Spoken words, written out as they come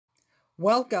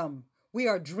Welcome. We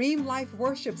are DreamLife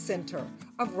Worship Center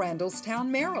of Randallstown,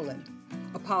 Maryland.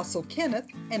 Apostle Kenneth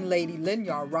and Lady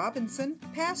Linyar Robinson,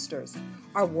 pastors.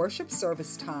 Our worship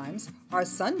service times are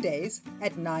Sundays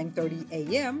at 9:30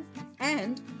 a.m.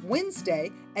 and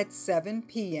Wednesday at 7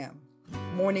 p.m.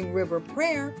 Morning River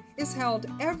Prayer is held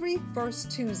every first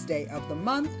Tuesday of the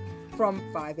month from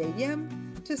 5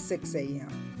 a.m. to 6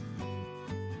 a.m.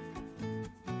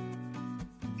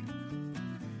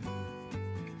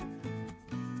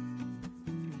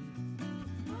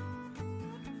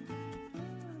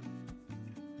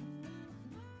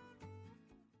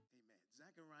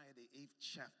 Zechariah, the 8th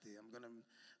chapter. I'm going to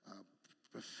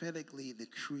prophetically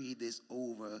decree this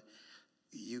over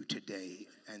you today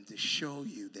and to show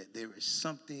you that there is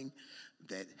something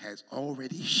that has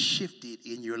already shifted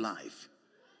in your life.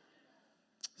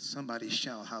 Somebody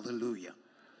shout hallelujah.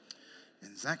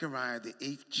 In Zechariah, the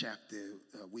 8th chapter,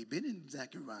 we've been in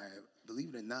Zechariah,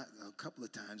 believe it or not, a couple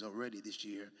of times already this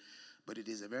year. But it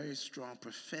is a very strong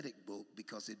prophetic book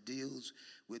because it deals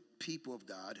with people of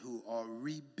God who are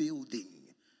rebuilding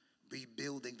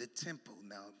the temple.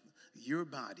 Now, your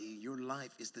body, your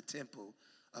life is the temple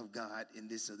of God in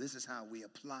this. So this is how we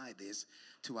apply this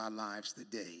to our lives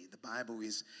today. The Bible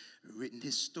is written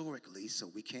historically, so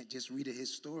we can't just read it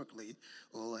historically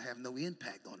or it'll have no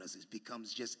impact on us. It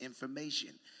becomes just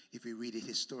information if we read it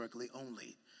historically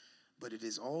only. But it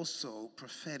is also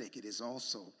prophetic. It is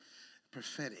also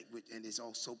prophetic, and it's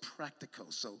also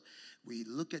practical. So we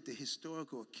look at the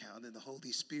historical account and the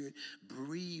Holy Spirit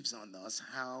breathes on us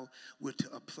how we're to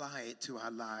apply it to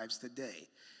our lives today.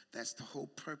 That's the whole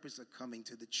purpose of coming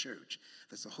to the church.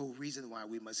 That's the whole reason why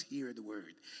we must hear the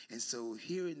word. And so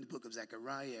here in the book of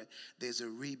Zechariah, there's a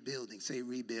rebuilding. Say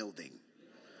rebuilding.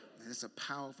 And it's a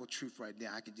powerful truth right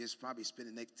there. I could just probably spend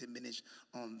the next 10 minutes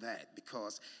on that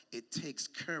because it takes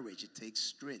courage, it takes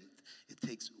strength, it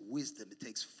takes wisdom, it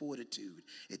takes fortitude,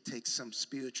 it takes some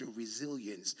spiritual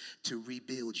resilience to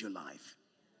rebuild your life.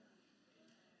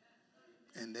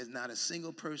 And there's not a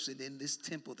single person in this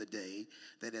temple today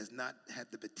that has not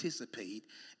had to participate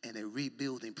in a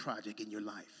rebuilding project in your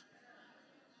life.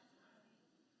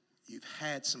 You've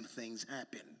had some things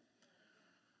happen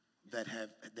that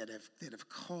have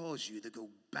caused you to go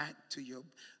back to your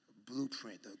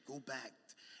blueprint, to go back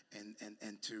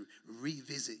and to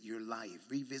revisit your life,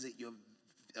 revisit your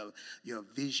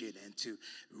vision, and to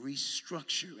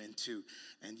restructure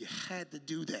and you had to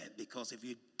do that because if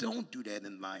you don't do that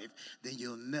in life, then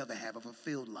you'll never have a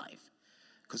fulfilled life.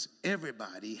 Because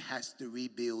everybody has to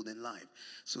rebuild in life.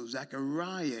 So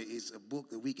Zechariah is a book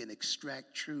that we can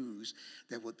extract truths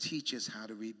that will teach us how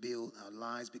to rebuild our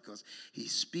lives because he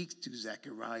speaks to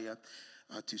Zechariah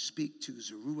to speak to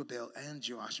Zerubbabel and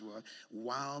Joshua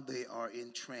while they are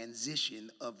in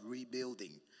transition of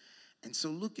rebuilding. And so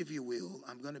look, if you will,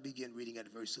 I'm going to begin reading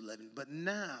at verse 11. But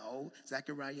now,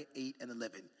 Zechariah 8 and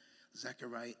 11.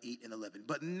 Zechariah 8 and 11.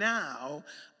 But now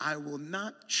I will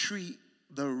not treat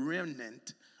the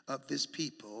remnant of this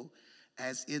people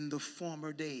as in the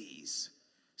former days,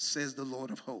 says the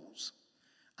Lord of hosts.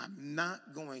 I'm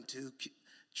not going to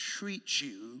treat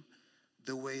you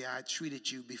the way I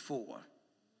treated you before.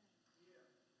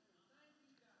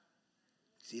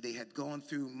 See, they had gone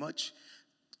through much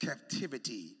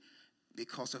captivity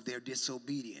because of their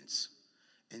disobedience.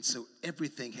 And so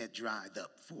everything had dried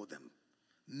up for them.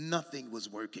 Nothing was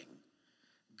working.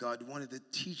 God wanted to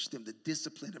teach them the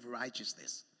discipline of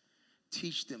righteousness,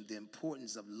 teach them the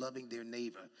importance of loving their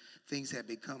neighbor. Things have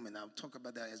become, and I'll talk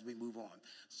about that as we move on.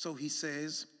 So he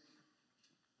says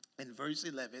in verse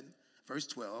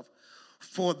 12,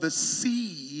 for the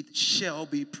seed shall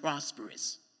be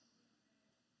prosperous.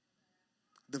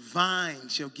 The vine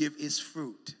shall give its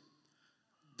fruit.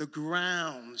 The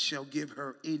ground shall give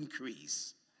her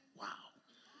increase. Wow.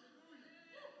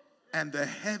 And the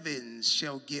heavens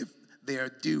shall give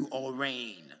their dew or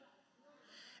rain.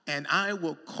 And I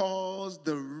will cause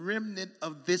the remnant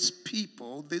of this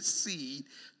people, this seed,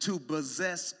 to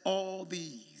possess all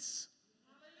these.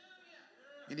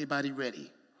 Anybody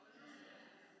ready?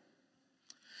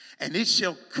 And it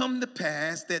shall come to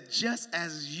pass that just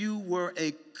as you were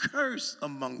a curse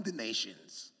among the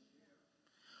nations,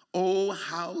 O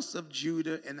house of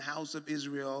Judah and house of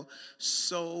Israel,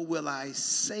 so will I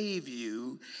save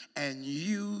you, and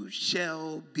you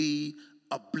shall be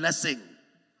a blessing.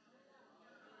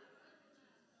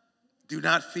 Do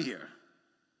not fear,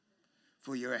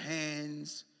 for your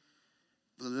hands,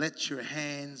 let your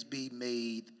hands be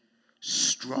made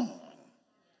strong.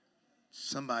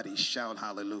 Somebody shout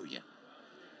hallelujah.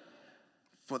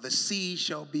 For the seed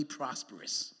shall be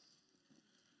prosperous.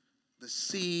 The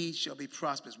seed shall be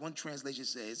prosperous. One translation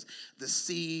says, the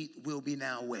seed will be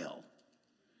now well.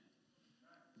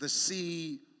 the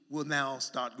seed will now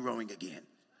start growing again.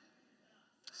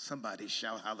 Somebody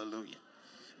shout hallelujah.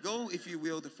 Go, if you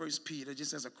will, to 1 Peter,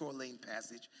 just as a correlating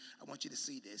passage. I want you to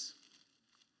see this.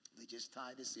 They just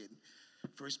tie this in.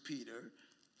 1 Peter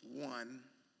 1,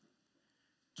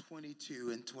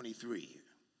 22 and 23.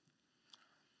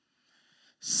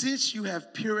 Since you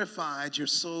have purified your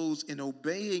souls in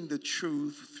obeying the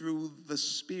truth through the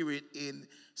Spirit in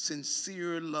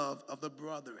sincere love of the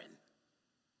brethren,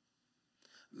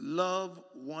 love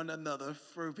one another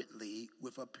fervently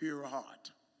with a pure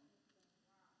heart.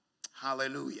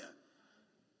 Hallelujah.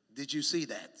 Did you see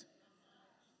that?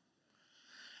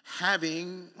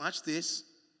 Having, watch this,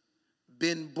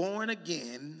 been born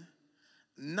again,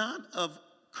 not of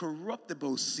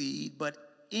corruptible seed, but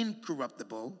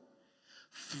incorruptible,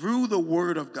 through the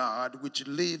word of God, which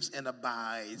lives and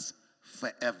abides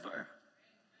forever.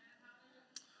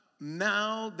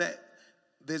 Now that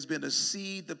there's been a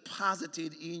seed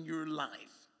deposited in your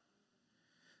life,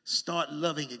 start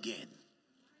loving again.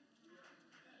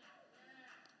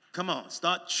 Come on,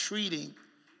 start treating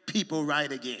people right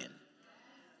again.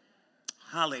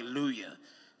 Hallelujah.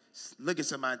 Look at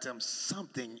somebody and tell them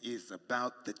something is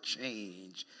about to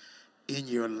change in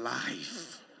your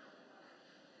life.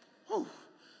 Whew.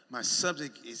 My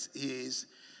subject is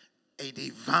a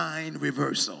divine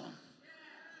reversal.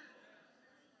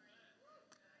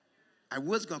 I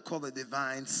was going to call it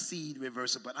divine seed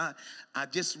reversal, but I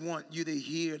just want you to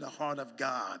hear the heart of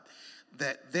God,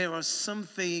 that there are some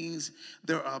things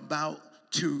that are about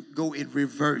to go in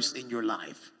reverse in your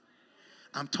life.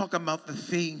 I'm talking about the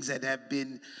things that have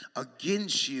been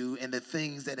against you and the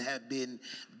things that have been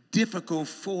difficult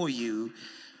for you.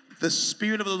 The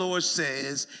Spirit of the Lord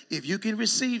says, if you can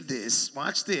receive this,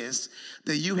 watch this,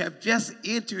 that you have just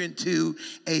entered into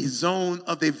a zone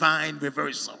of divine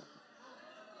reversal.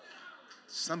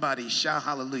 Somebody shout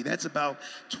hallelujah. That's about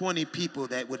 20 people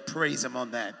that would praise him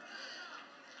on that.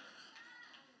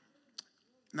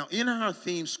 Now, in our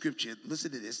theme scripture,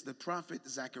 listen to this. The prophet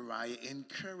Zechariah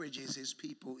encourages his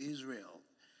people, Israel.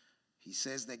 He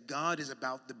says that God is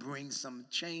about to bring some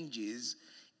changes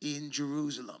in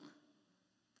Jerusalem.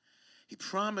 He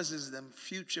promises them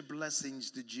future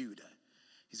blessings to Judah.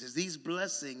 He says these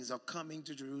blessings are coming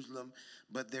to Jerusalem,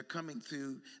 but they're coming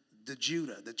through the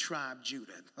Judah, the tribe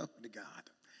Judah. Oh, to God.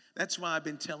 That's why I've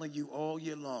been telling you all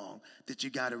year long that you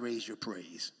got to raise your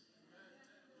praise.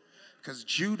 Because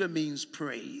Judah means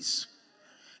praise.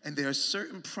 And there are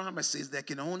certain promises that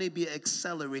can only be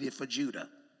accelerated for Judah.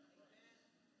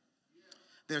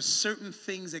 There are certain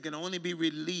things that can only be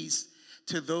released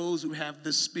to those who have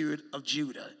the spirit of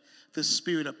Judah, the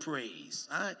spirit of praise.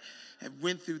 I have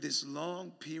went through this long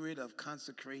period of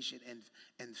consecration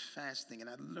and fasting, and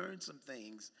I learned some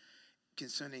things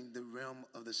concerning the realm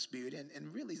of the spirit.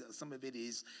 And really some of it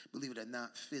is, believe it or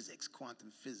not, physics,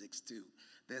 quantum physics too.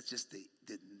 That's just the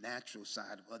natural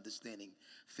side of understanding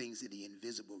things in the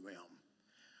invisible realm.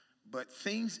 But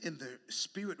things in the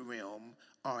spirit realm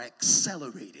are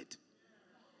accelerated.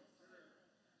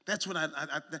 That's what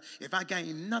if I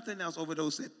gained nothing else over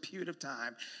that period of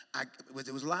time,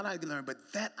 there was a lot I learned,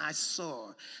 but that I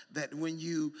saw that when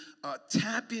you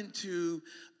tap into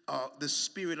the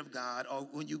Spirit of God, or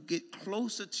when you get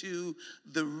closer to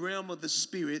the realm of the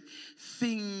Spirit,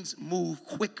 things move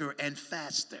quicker and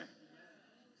faster.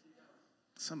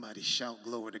 Somebody shout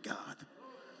glory to God.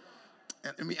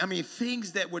 I mean,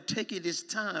 things that were taking this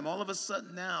time, all of a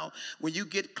sudden now, when you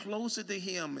get closer to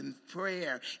him in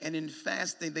prayer and in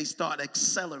fasting, they start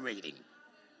accelerating.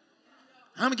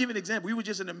 I'm going to give you an example. We were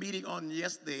just in a meeting on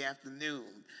yesterday afternoon,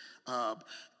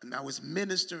 and I was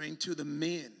ministering to the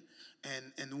men.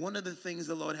 And one of the things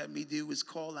the Lord had me do was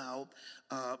call out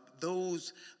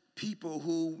those people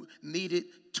who needed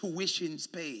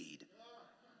tuitions paid.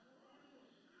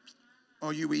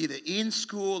 Or you were either in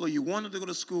school or you wanted to go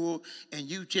to school and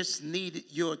you just needed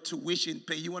your tuition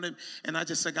paid. And I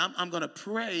just said, I'm going to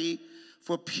pray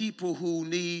for people who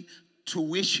need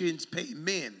tuitions paid,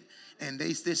 men. And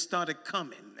they just started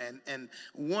coming. And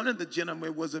one of the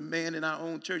gentlemen was a man in our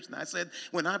own church. And I said,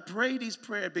 when I pray these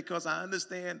prayers, because I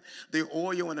understand the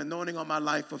oil and anointing on my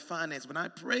life for finance, when I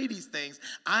pray these things,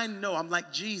 I know I'm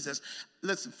like Jesus.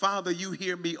 Listen, Father, you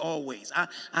hear me always.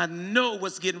 I know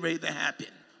what's getting ready to happen.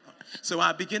 So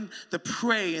I begin to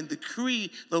pray and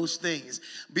decree those things.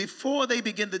 Before they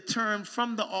begin to turn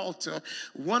from the altar,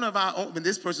 one of our own, when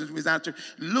this person was out there,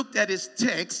 looked at his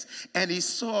text and he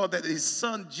saw that his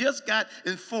son just got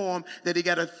informed that he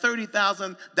got a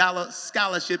 $30,000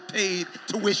 scholarship paid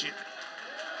tuition.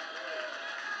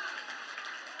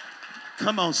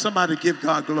 Come on, somebody give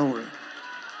God glory.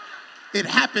 It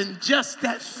happened just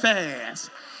that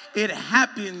fast. It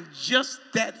happened just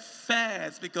that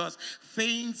fast because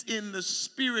things in the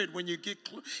spirit, when you get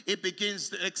it begins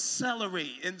to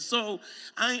accelerate. And so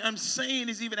I'm saying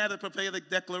is even at a prophetic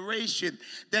declaration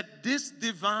that this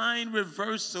divine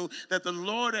reversal that the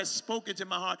Lord has spoken to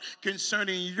my heart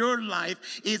concerning your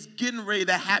life is getting ready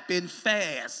to happen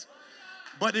fast.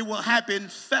 But it will happen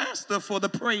faster for the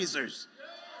praisers.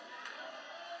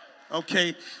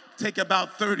 Okay, take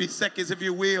about 30 seconds if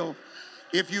you will.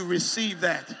 If you receive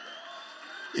that,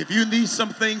 if you need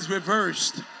some things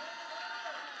reversed,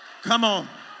 come on.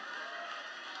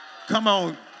 Come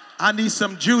on. I need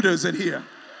some Judas in here.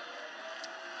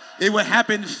 It will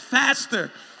happen faster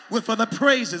for the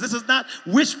praises. This is not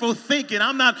wishful thinking.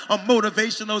 I'm not a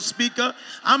motivational speaker.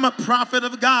 I'm a prophet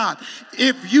of God.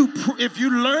 If you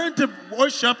learn to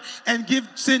worship and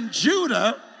send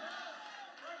Judah,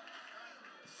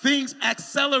 things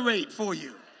accelerate for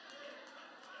you.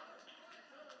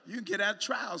 You can get out of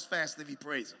trials faster if you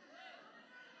praise him.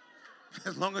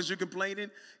 As long as you're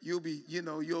complaining, you'll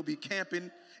be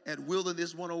camping at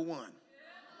Wilderness 101.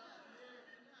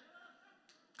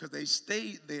 Because they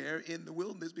stayed there in the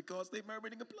wilderness because they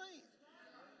murmured and complained.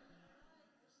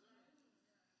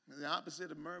 And the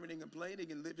opposite of murmuring and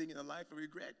complaining and living in a life of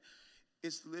regret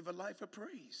is to live a life of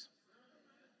praise.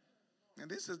 And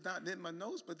this is not in my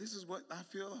notes, but this is what I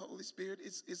feel the Holy Spirit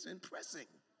is impressing.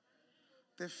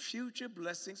 The future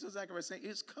blessings, as Zechariah saying,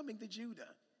 is coming to Judah.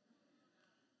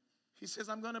 He says,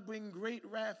 I'm going to bring great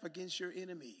wrath against your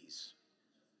enemies.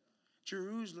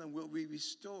 Jerusalem will be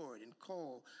restored and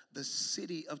called the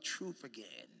city of truth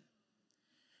again.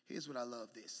 Here's what I love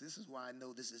this. This is why I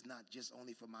know this is not just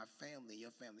only for my family,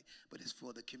 your family, but it's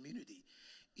for the community.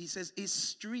 He says, its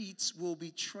streets will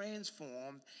be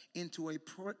transformed into a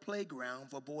playground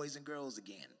for boys and girls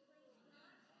again.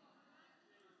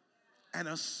 And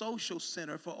a social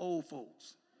center for old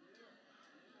folks.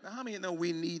 Now, how many know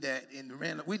we need that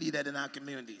in our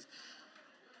communities?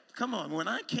 Come on, when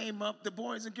I came up, the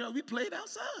boys and girls, we played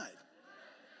outside.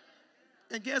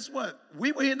 And guess what?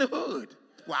 We were in the hood.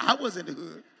 Well, I was in the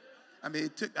hood. I mean,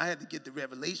 I had to get the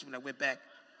revelation when I went back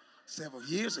several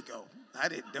years ago. I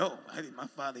didn't know. My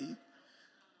father,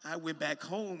 I went back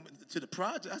home to the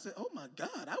project. I said, oh my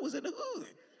God, I was in the hood.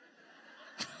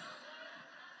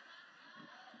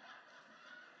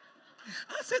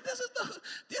 I said, this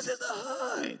is the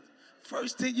hood.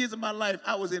 First 10 years of my life,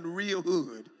 I was in real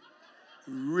hood.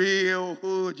 Real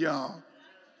hood, y'all.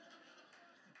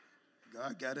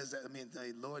 God got us,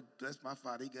 Lord bless my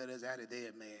father. He got us out of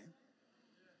there, man.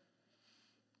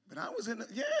 But I was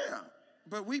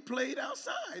but we played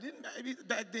outside, didn't we,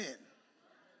 back then?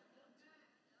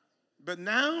 But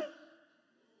now,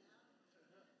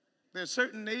 there are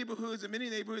certain neighborhoods and many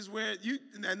neighborhoods where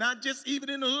not just even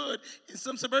in the hood, in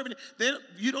some suburban,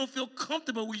 you don't feel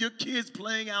comfortable with your kids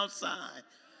playing outside.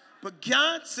 But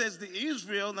God says to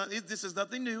Israel, now this is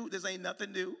nothing new. This ain't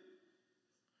nothing new.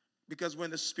 Because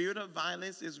when the spirit of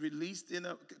violence is released in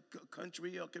a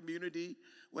country or community,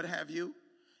 what have you,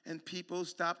 and people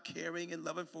stop caring and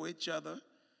loving for each other,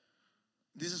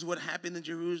 this is what happened in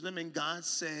Jerusalem. And God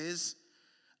says,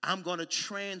 I'm going to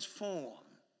transform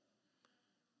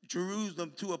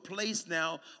Jerusalem to a place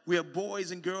now where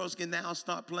boys and girls can now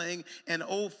start playing and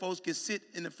old folks can sit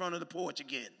in the front of the porch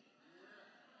again.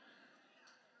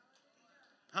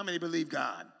 How many believe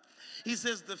God? He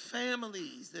says the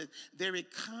families, their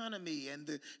economy and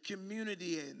the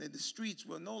community and the streets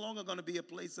were no longer going to be a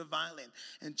place of violence,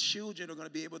 and children are going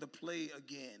to be able to play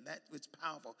again. That was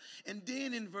powerful. And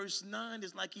then in verse 9,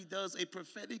 it's like he does a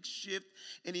prophetic shift,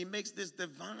 and he makes this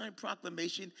divine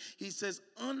proclamation. He says,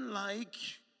 unlike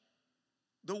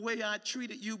the way I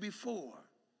treated you before,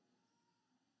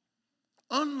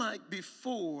 unlike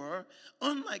before,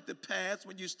 unlike the past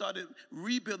when you started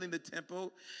rebuilding the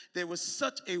temple, there was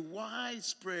such a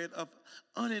widespread of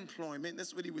unemployment.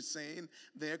 That's what he was saying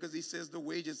there, because he says the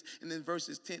wages, and then verse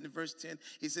 10,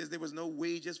 he says there was no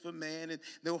wages for man and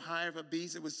no hire for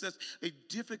beast. It was such a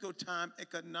difficult time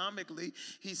economically.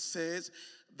 He says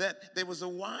that there was a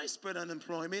widespread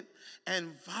unemployment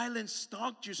and violence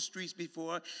stalked your streets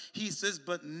before. He says,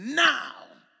 but now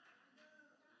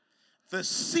the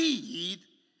seed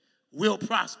will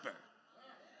prosper.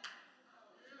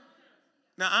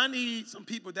 Now, I need some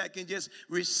people that can just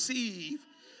receive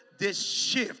this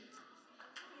shift.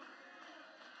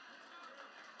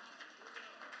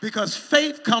 Because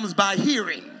faith comes by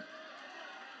hearing,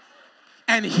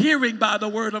 and hearing by the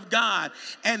word of God.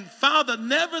 And Father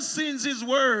never sends his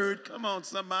word, come on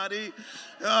somebody,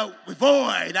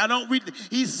 void. I don't read.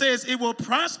 He says it will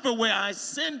prosper where I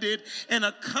send it and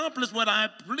accomplish what I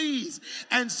please.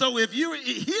 And so if you're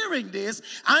hearing this,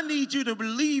 I need you to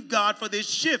believe God for this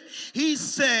shift. He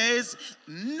says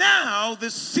now the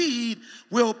seed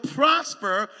will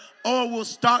prosper, or will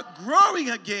start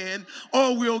growing again,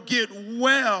 or will get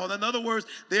well. In other words,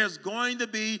 there's going to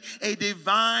be a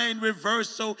divine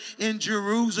reversal in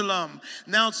Jerusalem.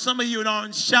 Now, some of you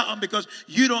aren't shouting because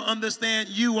you don't understand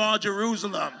you are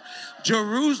Jerusalem.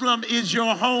 Jerusalem is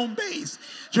your home base.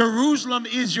 Jerusalem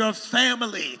is your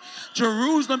family.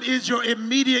 Jerusalem is your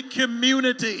immediate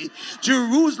community.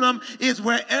 Jerusalem is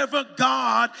wherever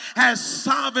God has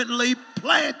sovereignly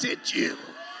planted you.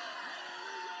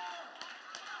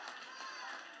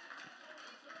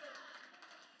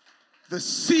 The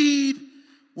seed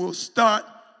will start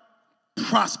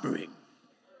prospering.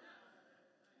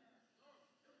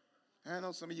 I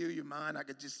know some of you, your mind,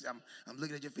 I'm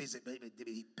looking at your face and say,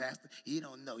 baby, Pastor, you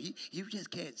don't know. You just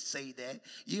can't say that.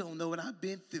 You don't know what I've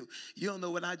been through. You don't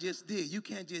know what I just did. You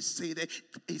can't just say that.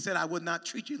 He said, I would not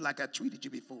treat you like I treated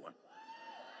you before.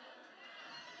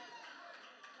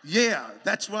 Yeah,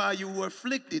 that's why you were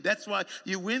afflicted. That's why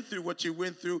you went through what you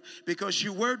went through, because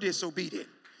you were disobedient.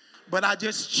 But I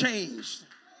just changed.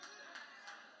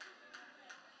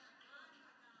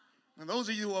 And those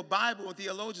of you who are Bible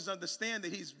theologians understand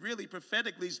that he's really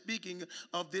prophetically speaking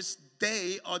of this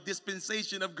day or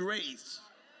dispensation of grace.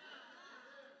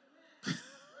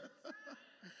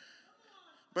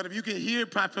 But if you can hear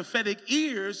by prophetic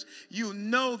ears, you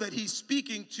know that he's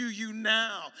speaking to you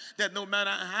now. That no matter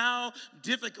how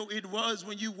difficult it was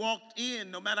when you walked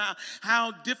in, no matter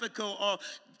how difficult or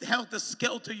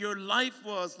helter-skelter your life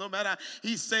was, no matter,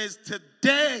 he says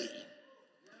today,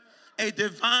 a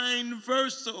divine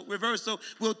reversal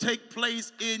will take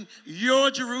place in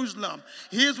your Jerusalem.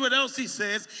 Here's what else he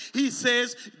says. He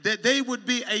says that they would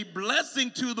be a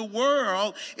blessing to the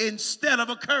world instead of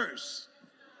a curse.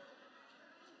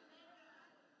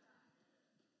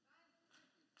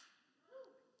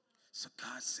 So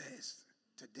God says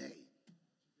today,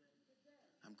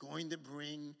 I'm going to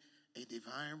bring a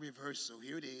divine reversal.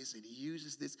 Here it is, and he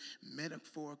uses this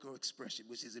metaphorical expression,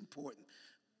 which is important.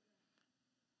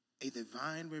 A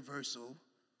divine reversal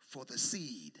for the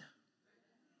seed.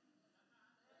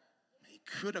 He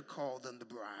could have called them the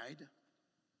bride.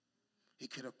 He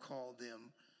could have called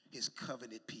them his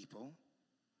covenant people.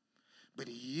 But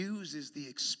he uses the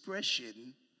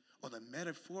expression, or the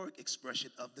metaphoric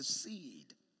expression, of the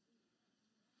seed.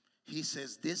 He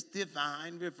says this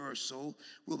divine reversal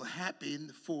will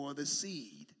happen for the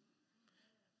seed.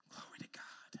 Glory to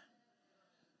God.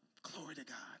 Glory to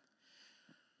God.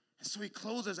 And so he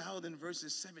closes out in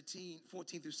verses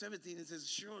 14 through 17, and says,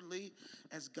 surely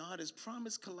as God has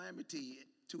promised calamity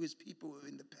to his people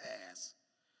in the past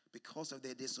because of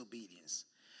their disobedience,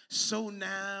 so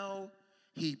now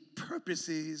he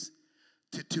purposes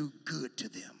to do good to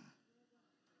them.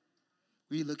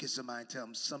 We look at somebody and tell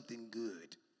them something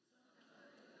good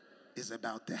is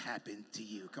about to happen to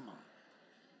you. Come on.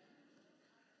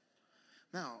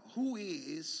 Now,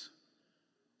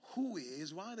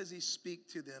 why does he speak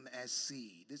to them as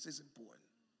seed? This is important.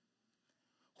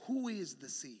 Who is the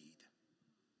seed?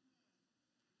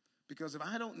 Because if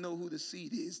I don't know who the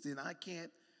seed is, then I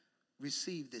can't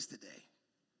receive this today.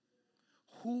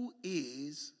 Who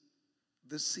is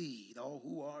the seed? Or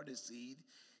who are the seed?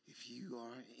 If you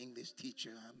are an English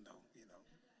teacher, I know,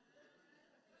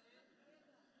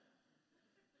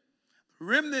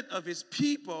 remnant of his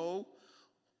people,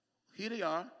 here they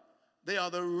are. They are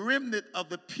the remnant of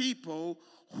the people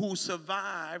who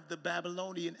survived the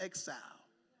Babylonian exile.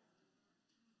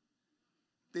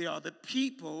 They are the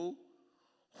people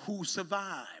who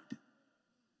survived.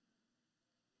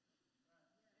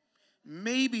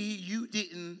 Maybe you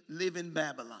didn't live in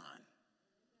Babylon,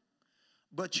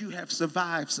 but you have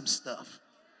survived some stuff.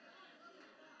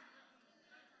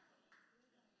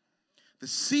 The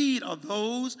seed are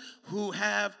those who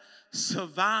have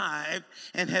survived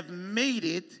and have made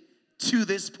it to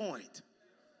this point.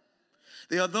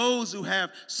 They are those who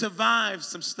have survived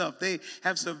some stuff. They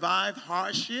have survived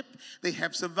hardship. They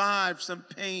have survived some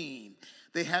pain.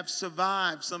 They have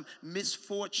survived some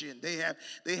misfortune. They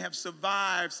have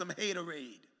survived some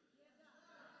haterade.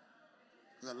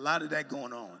 There's a lot of that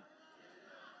going on.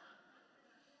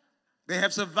 They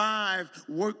have survived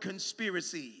work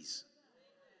conspiracies.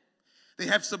 They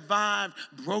have survived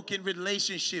broken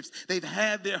relationships. They've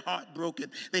had their heart broken.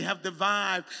 They have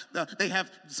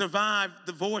survived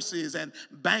divorces and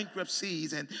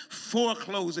bankruptcies and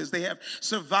foreclosures. They have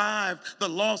survived the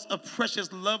loss of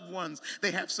precious loved ones. They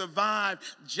have survived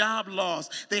job loss.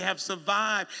 They have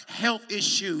survived health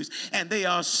issues. And they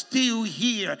are still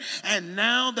here. And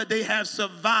now that they have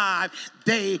survived,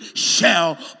 they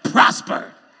shall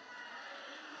prosper.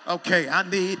 Okay, I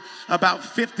need about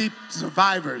 50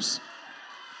 survivors.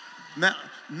 Now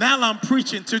I'm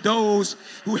preaching to those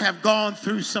who have gone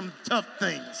through some tough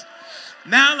things.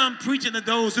 Now I'm preaching to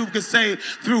those who can say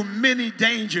through many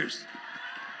dangers,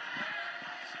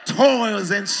 toils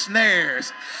and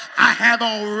snares, I have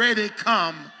already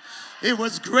come. It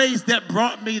was grace that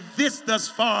brought me thus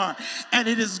far, and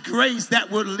it is grace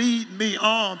that will lead me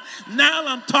on. Now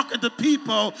I'm talking to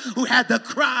people who had to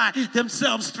cry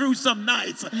themselves through some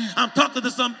nights. I'm talking to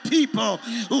some people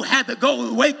who had to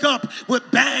go wake up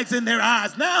with bags in their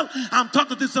eyes. Now I'm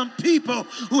talking to some people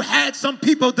who had some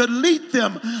people delete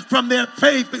them from their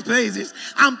faith pages.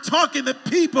 I'm talking to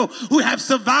people who have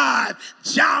survived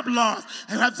job loss,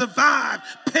 who have survived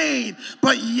pain,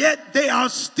 but yet they are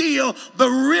still the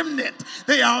remnant.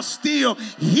 They are still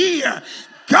here.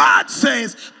 God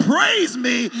says, praise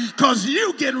me because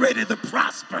you getting ready to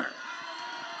prosper.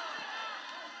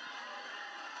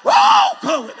 Whoa,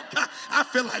 glory to God. I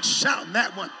feel like shouting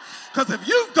that one. Because if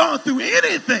you've gone through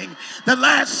anything the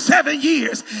last 7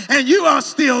 years and you are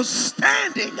still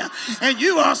standing and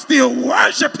you are still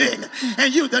worshiping,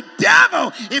 and the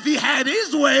devil, if he had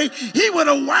his way, he would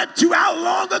have wiped you out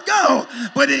long ago,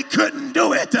 but he couldn't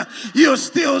do it. You're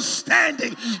still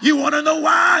standing. You want to know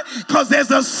why? Because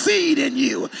there's a seed in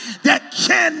you that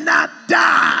cannot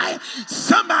die.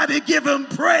 Somebody give him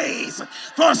praise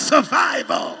for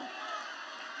survival.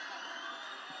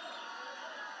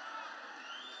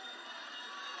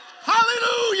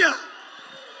 Hallelujah.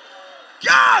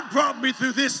 God brought me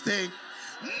through this thing.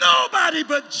 Nobody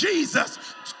but Jesus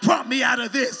brought me out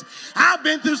of this. I've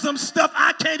been through some stuff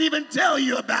I can't even tell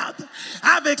you about.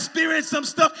 I've experienced some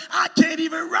stuff I can't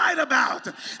even write about.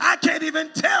 I can't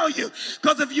even tell you,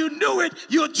 because if you knew it,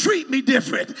 you'll treat me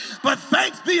different. But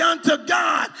thanks be unto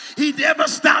God, he never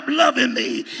stopped loving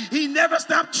me. He never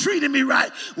stopped treating me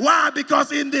right. Why?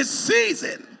 Because in this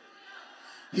season,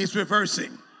 he's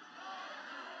reversing.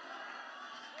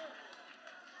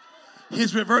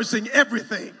 He's reversing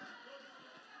everything.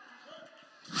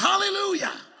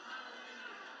 Hallelujah.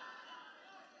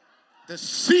 The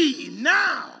seed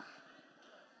now,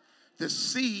 the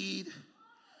seed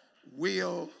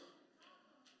will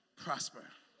prosper.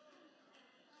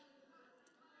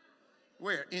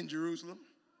 Where? In Jerusalem.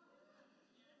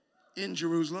 In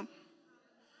Jerusalem.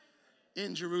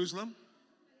 In Jerusalem.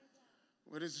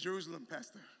 What is Jerusalem,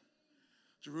 Pastor?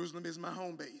 Jerusalem is my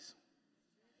home base.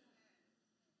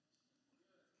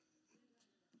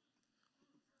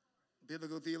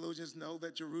 Biblical theologians know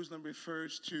that Jerusalem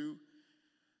refers to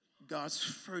God's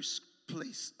first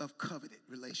place of covenant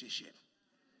relationship.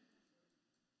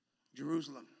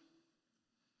 Jerusalem.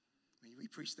 When we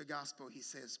preach the gospel, he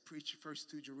says, preach first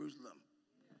to Jerusalem,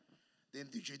 then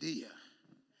to Judea,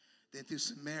 then to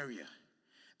Samaria,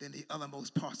 then the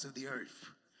othermost parts of the earth.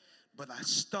 But I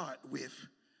start with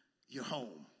your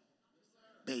home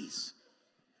base.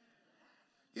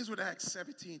 Here's what Acts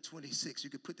 17:26, you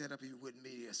could put that up if you would,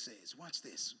 media says. Watch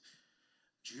this.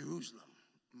 Jerusalem,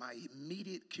 my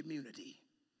immediate community.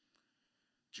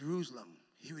 Jerusalem,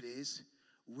 here it is,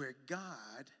 where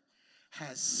God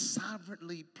has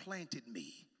sovereignly planted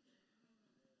me.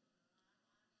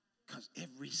 Because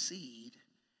every seed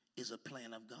is a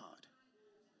plan of God.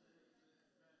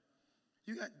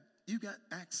 You got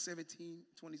Acts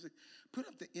 17:26. Put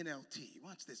up the NLT.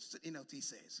 Watch this. NLT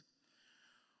says,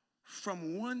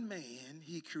 from one man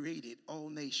he created all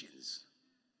nations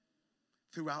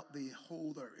throughout the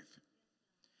whole earth.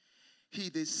 He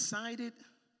decided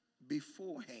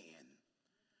beforehand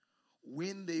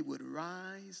when they would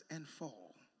rise and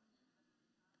fall,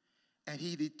 and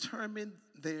he determined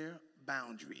their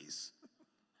boundaries.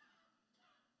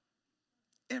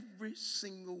 Every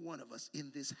single one of us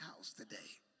in this house today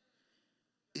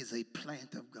is a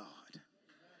plant of God.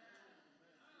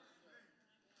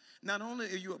 Not only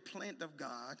are you a plant of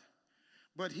God,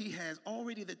 but he has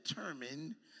already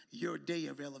determined your day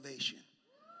of elevation.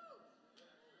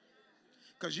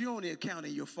 Because you're only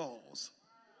counting your falls.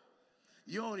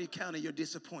 You're only counting your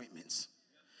disappointments.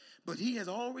 But he has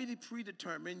already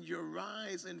predetermined your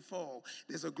rise and fall.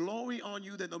 There's a glory on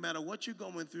you that no matter what you're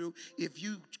going through, if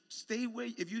you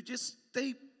just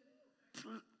stay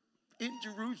in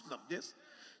Jerusalem, just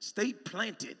stay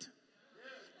planted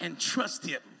and trust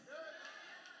him.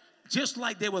 Just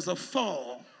like there was a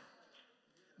fall,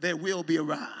 there will be a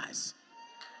rise.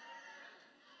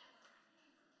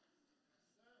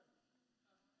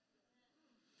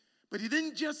 But he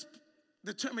didn't just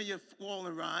determine your fall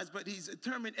and rise, but he's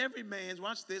determined every man's,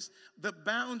 watch this, the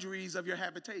boundaries of your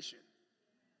habitation.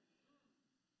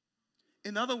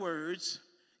 In other words,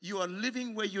 you are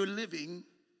living where you're living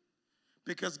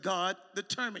because God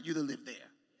determined you to live there.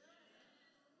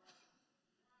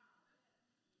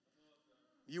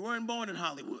 You weren't born in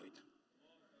Hollywood.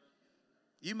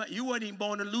 You weren't even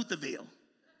born in Lutherville.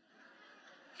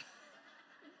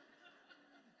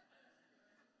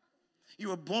 You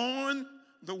were born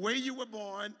the way you were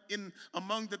born in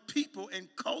among the people and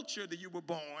culture that you were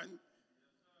born,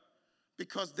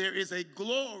 because there is a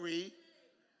glory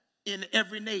in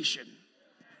every nation.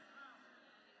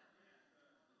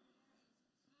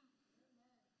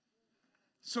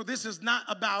 So this is not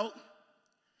about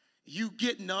you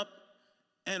getting up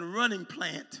and running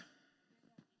plant,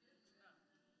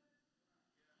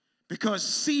 because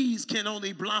seeds can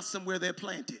only blossom where they're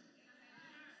planted.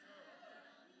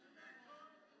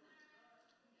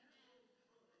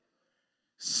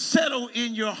 Settle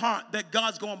in your heart that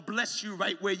God's going to bless you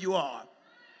right where you are.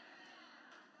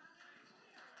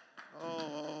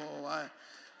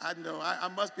 I know. I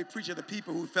must be preaching to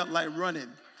people who felt like running.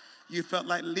 You felt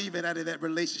like leaving out of that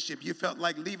relationship. You felt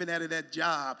like leaving out of that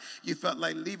job. You felt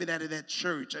like leaving out of that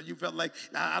church. Or you felt like,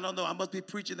 I don't know, I must be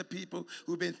preaching to people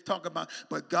who've been talking about,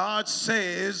 but God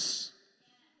says,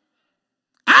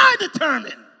 I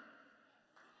determine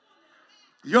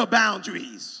your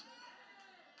boundaries.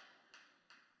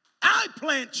 I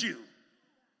plant you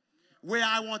where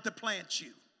I want to plant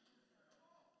you.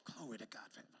 Glory to God.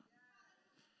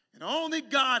 And only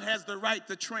God has the right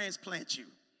to transplant you.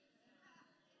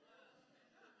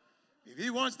 If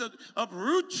he wants to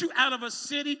uproot you out of a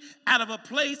city, out of a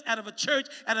place, out of a church,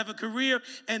 out of a career,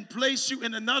 and place you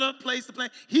in another place to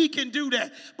plant, he can do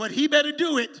that. But he better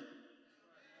do it.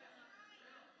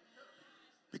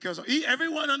 Because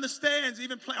everyone understands,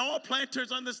 even all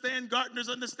planters understand, gardeners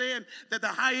understand, that the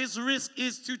highest risk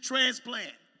is to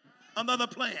transplant another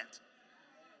plant.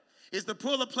 Is to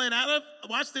pull a plant out of,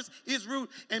 watch this, his root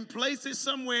and place it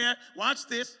somewhere, watch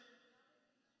this.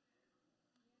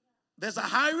 There's a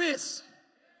high risk.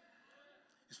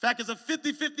 In fact, it's a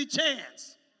 50-50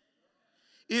 chance.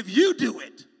 If you do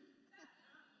it,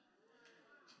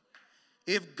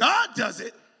 if God does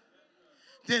it,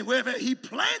 then wherever he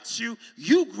plants you,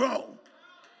 you grow.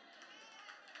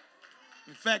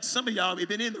 In fact, some of y'all have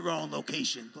been in the wrong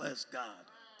location, bless God.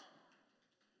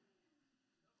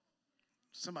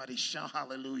 Somebody shout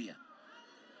hallelujah.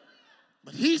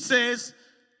 But he says,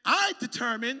 I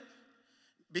determine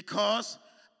because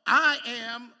I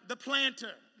am the planter.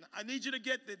 Now, I need you to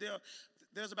get there.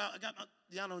 There's about,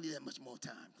 y'all don't need that much more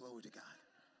time. Glory to God.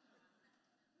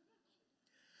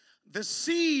 The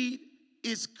seed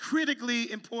is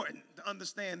critically important to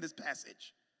understand this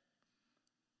passage.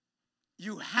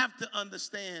 You have to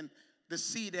understand the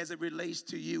seed as it relates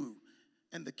to you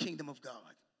and the kingdom of God.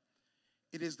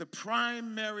 It is the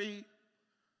primary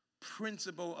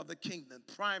principle of the kingdom,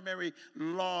 primary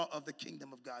law of the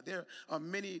kingdom of God. There are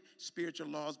many spiritual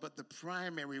laws, but the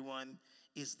primary one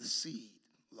is the seed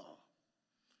law.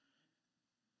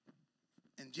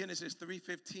 In Genesis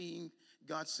 3:15,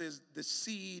 God says the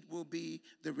seed will be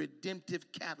the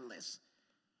redemptive catalyst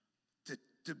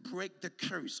to break the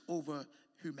curse over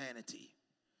humanity.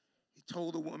 He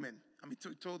told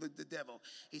told the devil,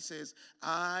 he says,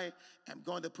 I am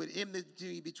going to put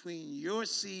enmity between your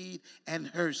seed and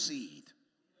her seed.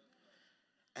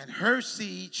 And her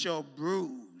seed shall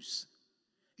bruise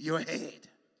your head.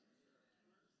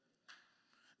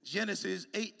 Genesis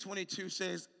 8:22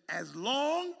 says, as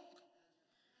long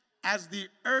as the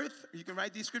earth, you can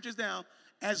write these scriptures down,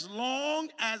 as long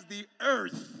as the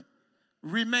earth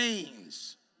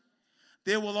remains,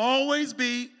 there will always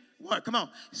be, what? Come on.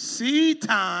 Seed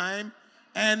time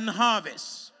and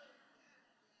harvest.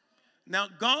 Now,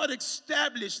 God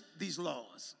established these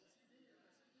laws.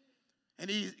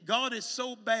 And God is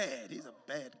so bad. He's a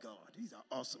bad God. He's an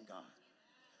awesome God.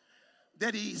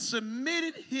 That he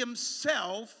submitted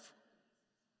himself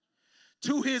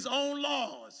to his own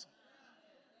laws.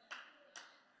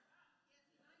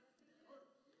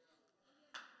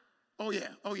 Oh,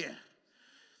 yeah.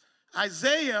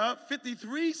 Isaiah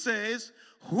 53 says,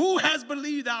 who has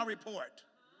believed our report?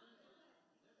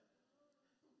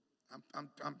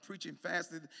 I'm preaching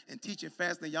faster and teaching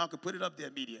faster than y'all can put it up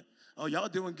there, media. Oh, y'all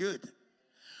doing good.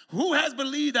 Who has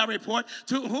believed our report?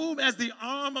 To whom has the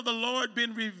arm of the Lord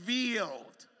been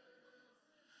revealed?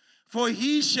 For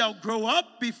he shall grow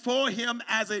up before him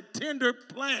as a tender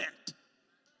plant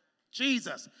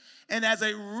Jesus. And as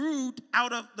a root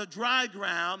out of the dry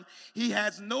ground, he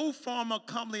has no form of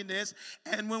comeliness.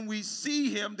 And when we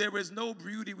see him, there is no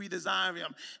beauty we desire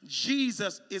him.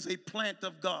 Jesus is a plant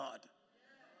of God.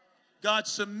 God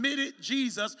submitted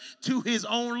Jesus to his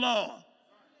own law.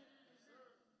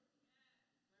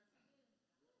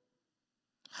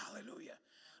 Hallelujah.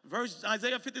 Verse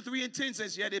Isaiah 53:10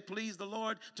 says, yet it pleased the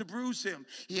Lord to bruise him.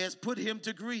 He has put him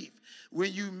to grief.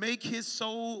 When you make his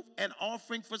soul an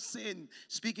offering for sin,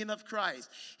 speaking of Christ,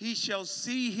 he shall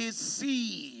see his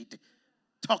seed,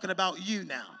 talking about you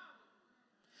now.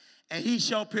 And he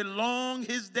shall prolong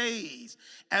his days,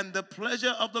 and the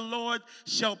pleasure of the Lord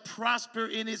shall prosper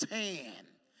in his hand.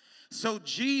 So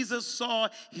Jesus saw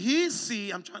his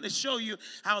seed. I'm trying to show you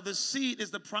how the seed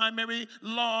is the primary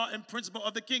law and principle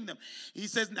of the kingdom. He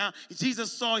says now,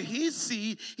 Jesus saw his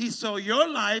seed. He saw your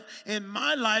life and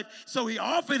my life. So he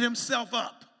offered himself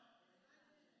up.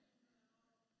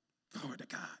 Glory to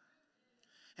God.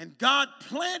 And God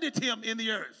planted him in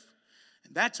the earth.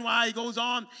 And that's why he goes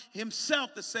on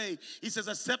himself to say, he says,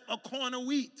 except a corn of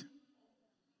wheat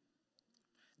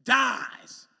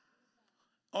dies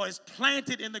or is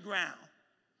planted in the ground,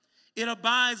 it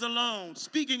abides alone,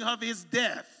 speaking of his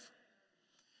death.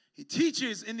 He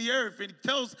teaches in the earth and he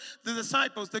tells the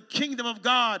disciples the kingdom of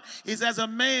God is as a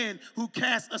man who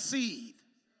casts a seed.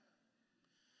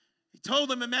 He told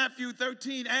them in Matthew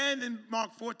 13 and in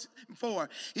Mark 4,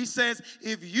 he says,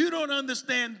 if you don't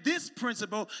understand this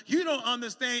principle, you don't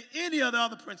understand any of the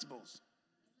other principles.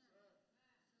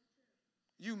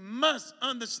 You must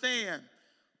understand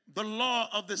the law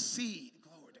of the seed.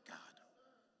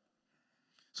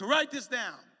 So write this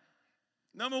down.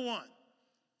 Number one,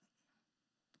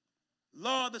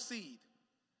 law of the seed.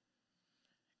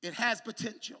 It has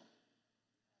potential.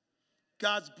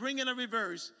 God's bringing a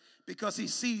reverse because he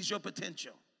sees your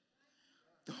potential.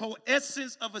 The whole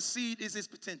essence of a seed is its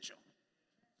potential.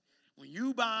 When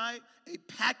you buy a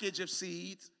package of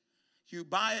seeds, you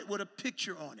buy it with a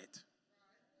picture on it.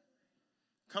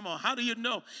 Come on, how do you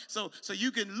know? So you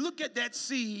can look at that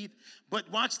seed, but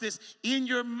watch this. In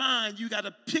your mind, you got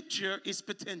to picture its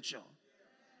potential.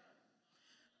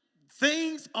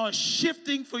 Things are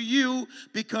shifting for you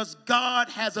because God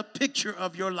has a picture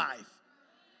of your life.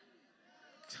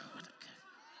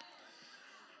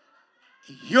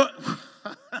 You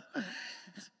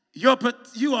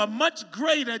are much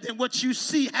greater than what you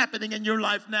see happening in your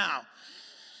life now.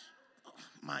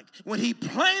 Mike, when he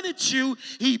planted you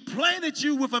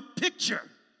with a picture.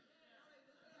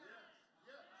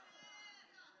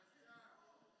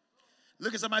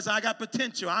 Look at somebody and say, I got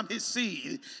potential. I'm his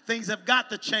seed. Things have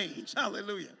got to change.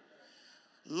 Hallelujah.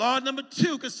 Law number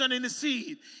 2 concerning the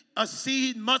seed. A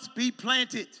seed must be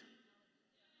planted.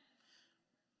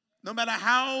 No matter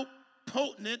how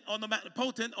potent or no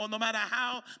matter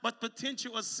how much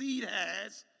potential a seed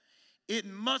has, it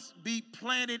must be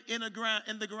planted in the ground.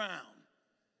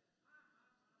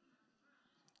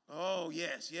 Oh,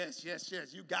 yes.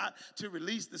 You got to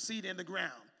release the seed in the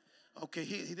ground. Okay,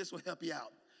 here, this will help you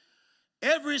out.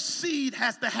 Every seed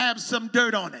has to have some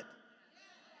dirt on it.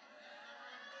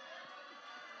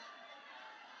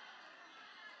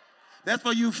 That's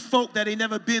for you folk that ain't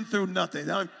never been through nothing.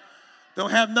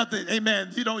 Don't have nothing.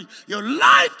 Amen. Your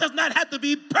life does not have to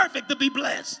be perfect to be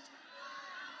blessed.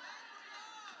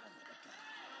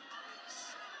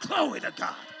 Glory to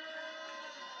God.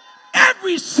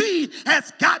 Every seed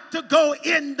has got to go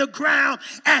in the ground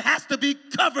and has to be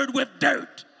covered with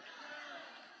dirt.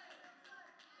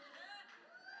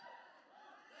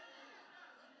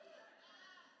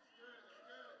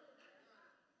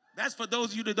 That's for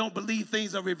those of you that don't believe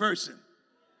things are reversing.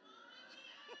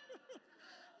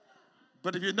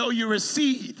 But if you know you're a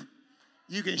seed,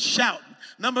 you can shout.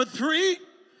 Number 3,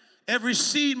 every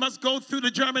seed must go through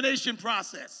the germination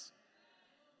process.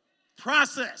 When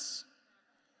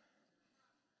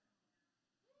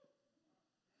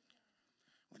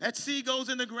that seed goes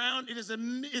in the ground, it is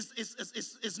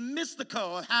it's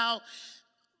mystical how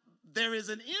there is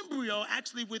an embryo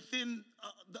actually within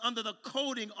under the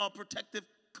coating or protective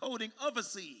coating of a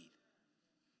seed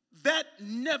that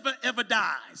never ever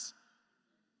dies.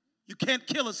 You can't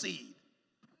kill a seed.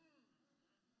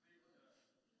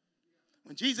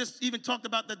 When Jesus even talked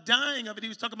about the dying of it, he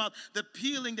was talking about the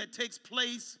peeling that takes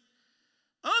place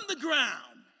on the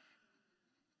ground.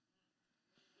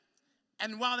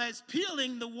 And while that's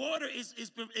peeling, the water is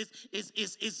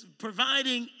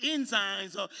providing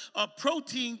enzymes or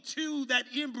protein to that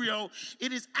embryo.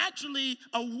 It is actually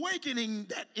awakening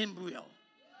that embryo.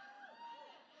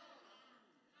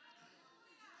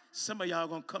 Some of y'all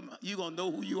gonna come, you're gonna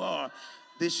know who you are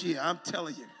this year. I'm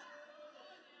telling you.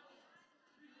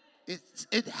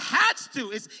 It has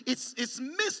to. It's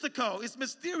mystical. It's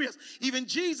mysterious. Even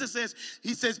Jesus says,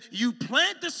 he says, you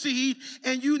plant the seed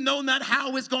and you know not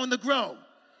how it's going to grow.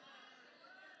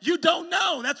 You don't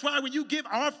know. That's why when you give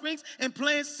offerings and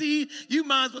plant seed, you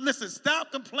might as well, listen,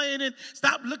 stop complaining.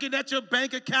 Stop looking at your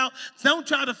bank account. Don't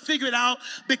try to figure it out,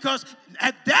 because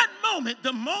at that moment,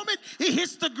 the moment it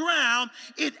hits the ground,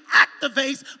 it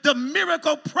activates the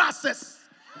miracle process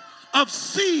of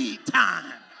seed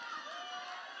time.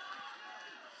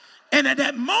 And at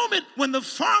that moment, when the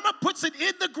farmer puts it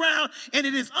in the ground and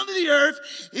it is under the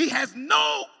earth, he has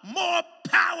no more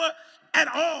power at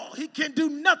all. He can do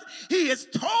nothing. He is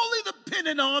totally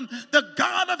dependent on the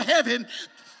God of heaven.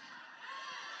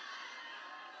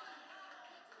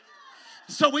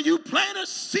 So when you plant a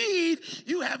seed,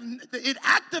 it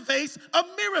activates a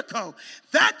miracle.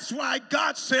 That's why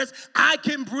God says, I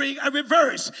can bring a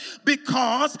reverse.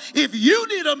 Because if you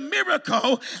need a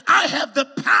miracle, I have the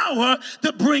power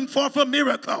to bring forth a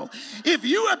miracle. If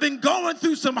you have been going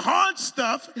through some hard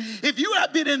stuff, if you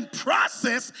have been in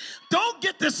process, don't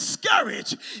get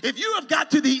discouraged. If you have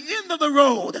got to the end of the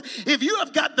road, if you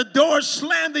have got the door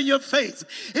slammed in your face,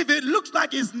 if it looks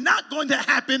like it's not going to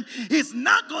happen, it's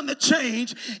not going to change,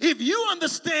 if you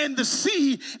understand the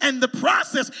seed and the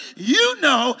process, you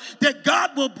know that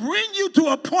God will bring you to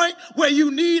a point where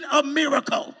you need a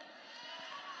miracle.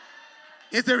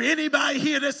 Is there anybody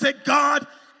here that said, God,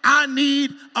 I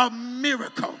need a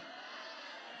miracle?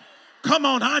 Come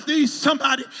on, I need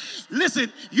somebody.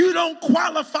 Listen, you don't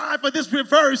qualify for this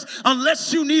reverse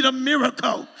unless you need a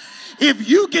miracle. If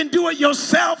you can do it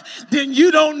yourself, then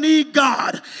you don't need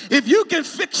God. If you can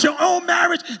fix your own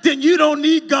marriage, then you don't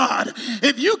need God.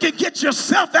 If you can get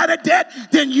yourself out of debt,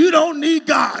 then you don't need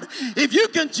God. If you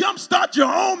can jumpstart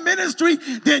your own ministry,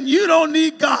 then you don't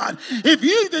need God. If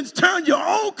you can turn your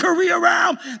own career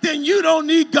around, then you don't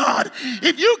need God.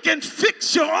 If you can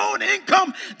fix your own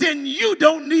income, then you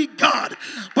don't need God.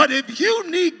 But if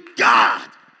you need God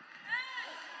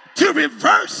to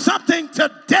reverse something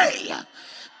today,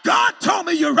 God told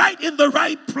me you're right in the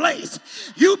right place.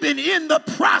 You've been in the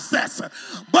process.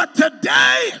 But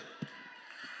today,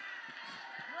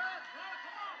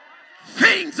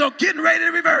 things are getting ready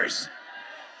to reverse.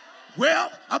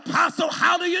 Well, Apostle,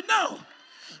 how do you know?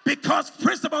 Because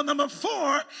principle number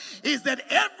 4 is that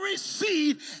every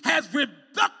seed has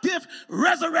reductive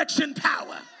resurrection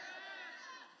power.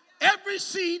 Every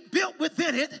seed built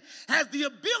within it has the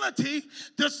ability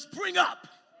to spring up.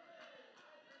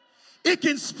 It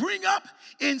can spring up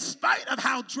in spite of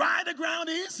how dry the ground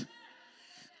is.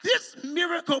 This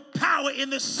miracle power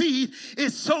in the seed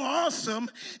is so awesome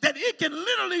that it can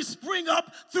literally spring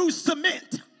up through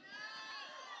cement.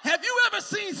 Have you ever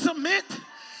seen cement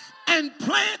and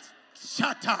plants?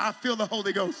 Shatta, I feel the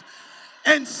Holy Ghost.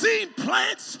 And seen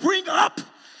plants spring up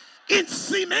in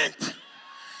cement?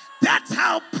 That's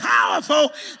how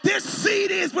powerful this seed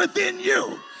is within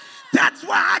you. That's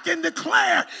why I can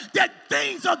declare that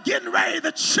things are getting ready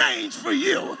to change for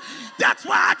you. That's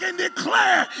why I can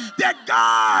declare that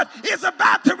God is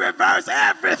about to reverse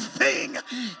everything.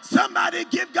 Somebody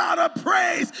give God a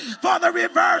praise for the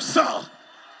reversal.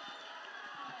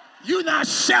 You're not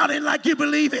shouting like you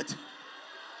believe it.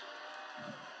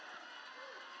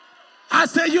 I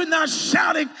say you're not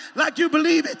shouting like you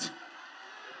believe it.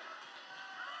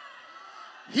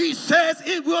 He says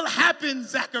it will happen,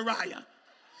 Zechariah.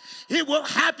 It will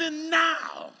happen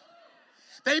now.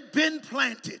 They've been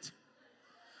planted.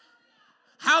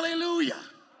 Hallelujah.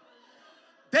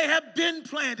 They have been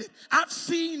planted. I've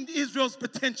seen Israel's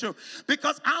potential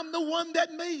because I'm the one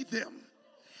that made them.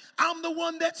 I'm the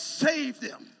one that saved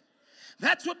them.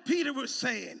 That's what Peter was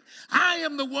saying. I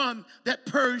am the one that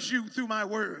purged you through my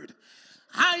word.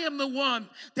 I am the one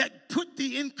that put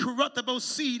the incorruptible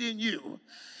seed in you.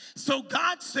 So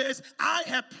God says, I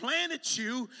have planted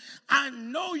you, I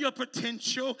know your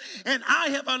potential, and I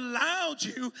have allowed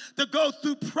you to go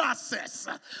through process.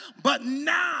 But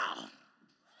now,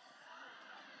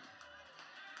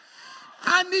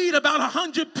 I need about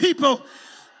 100 people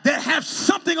that have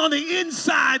something on the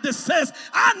inside that says,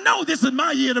 I know this is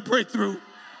my year to break through.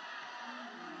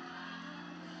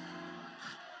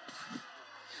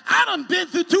 I done been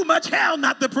through too much hell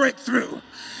not to break through.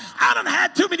 I done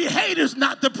had too many haters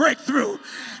not to break through.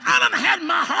 I done had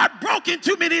my heart broken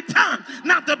too many times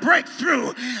not to break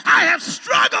through. I have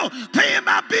struggled paying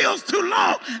my bills too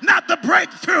long not to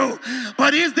break through.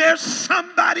 But is there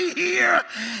somebody here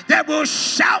that will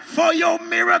shout for your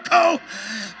miracle?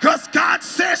 Because God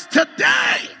says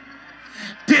today,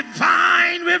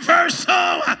 Divine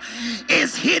reversal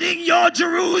is hitting your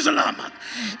Jerusalem.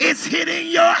 It's hitting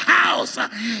your house.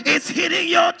 It's hitting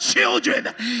your children.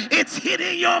 It's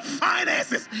hitting your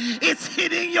finances. It's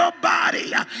hitting your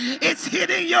body. It's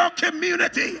hitting your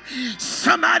community.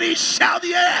 Somebody shout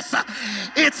yes.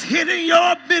 It's hitting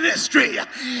your ministry.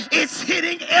 It's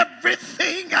hitting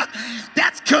everything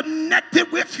that's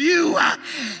connected with you.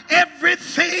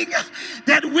 Everything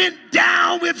that went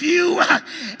down with you.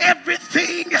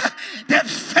 Everything that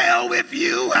fell with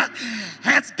you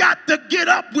has got to get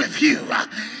up with you.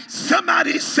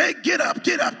 Somebody say, get up,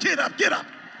 get up, get up, get up.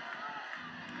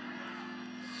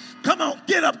 Come on,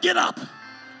 get up, get up.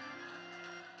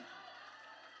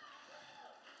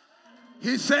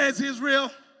 He says, Israel,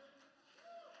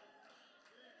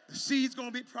 the seed's going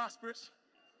to be prosperous.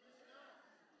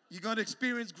 You're going to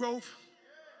experience growth.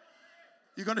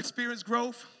 You're going to experience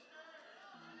growth.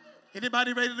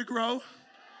 Anybody ready to grow?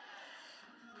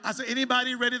 I said,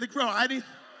 anybody ready to grow?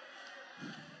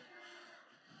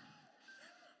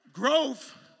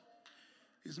 Growth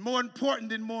is more important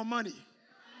than more money.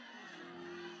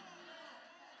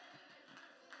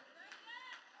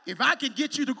 If I can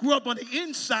get you to grow up on the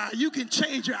inside, you can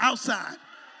change your outside.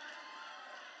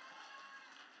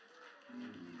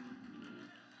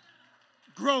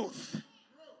 Growth.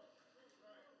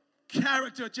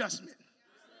 Character adjustment.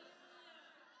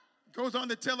 Goes on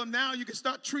to tell them now you can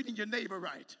start treating your neighbor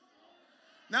right.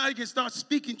 Now you can start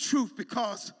speaking truth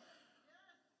because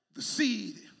the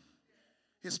seed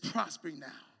is prospering now.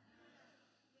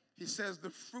 He says the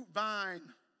fruit vine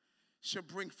shall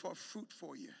bring forth fruit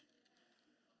for you.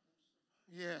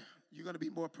 Yeah, you're going to be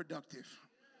more productive.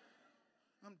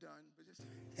 I'm done.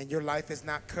 And your life is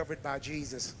not covered by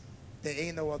Jesus. There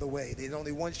ain't no other way. There's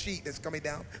only one sheet that's coming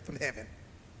down from heaven,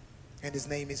 and his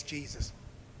name is Jesus.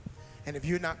 And if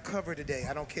you're not covered today,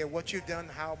 I don't care what you've done,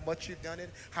 how much you've done it,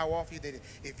 how often you did it.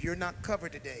 If you're not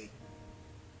covered today,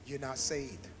 you're not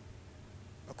saved.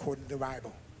 According to the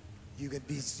Bible,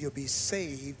 you'll be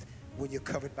saved when you're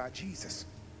covered by Jesus.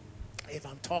 If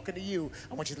I'm talking to you,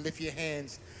 I want you to lift your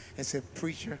hands and say,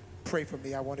 preacher, pray for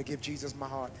me. I want to give Jesus my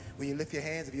heart. Will you lift your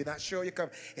hands? If you're not sure, you come.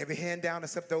 Every hand down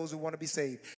except those who want to be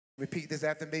saved. Repeat this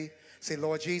after me. Say,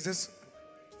 Lord Jesus,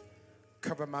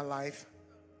 cover my life.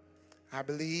 I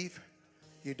believe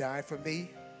you died for me.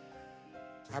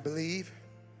 I believe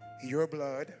your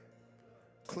blood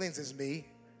cleanses me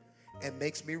and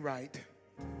makes me right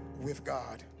with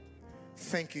God.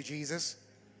 Thank you, Jesus,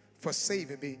 for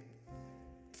saving me.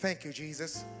 Thank you,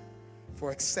 Jesus,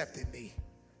 for accepting me.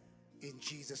 In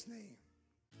Jesus' name.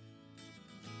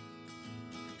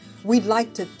 We'd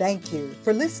like to thank you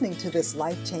for listening to this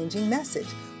life-changing message.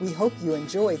 We hope you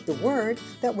enjoyed the word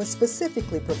that was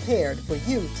specifically prepared for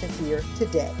you to hear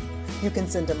today. You can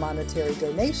send a monetary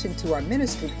donation to our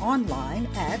ministry online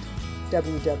at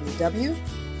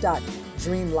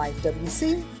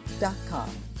www.dreamlifewc.com.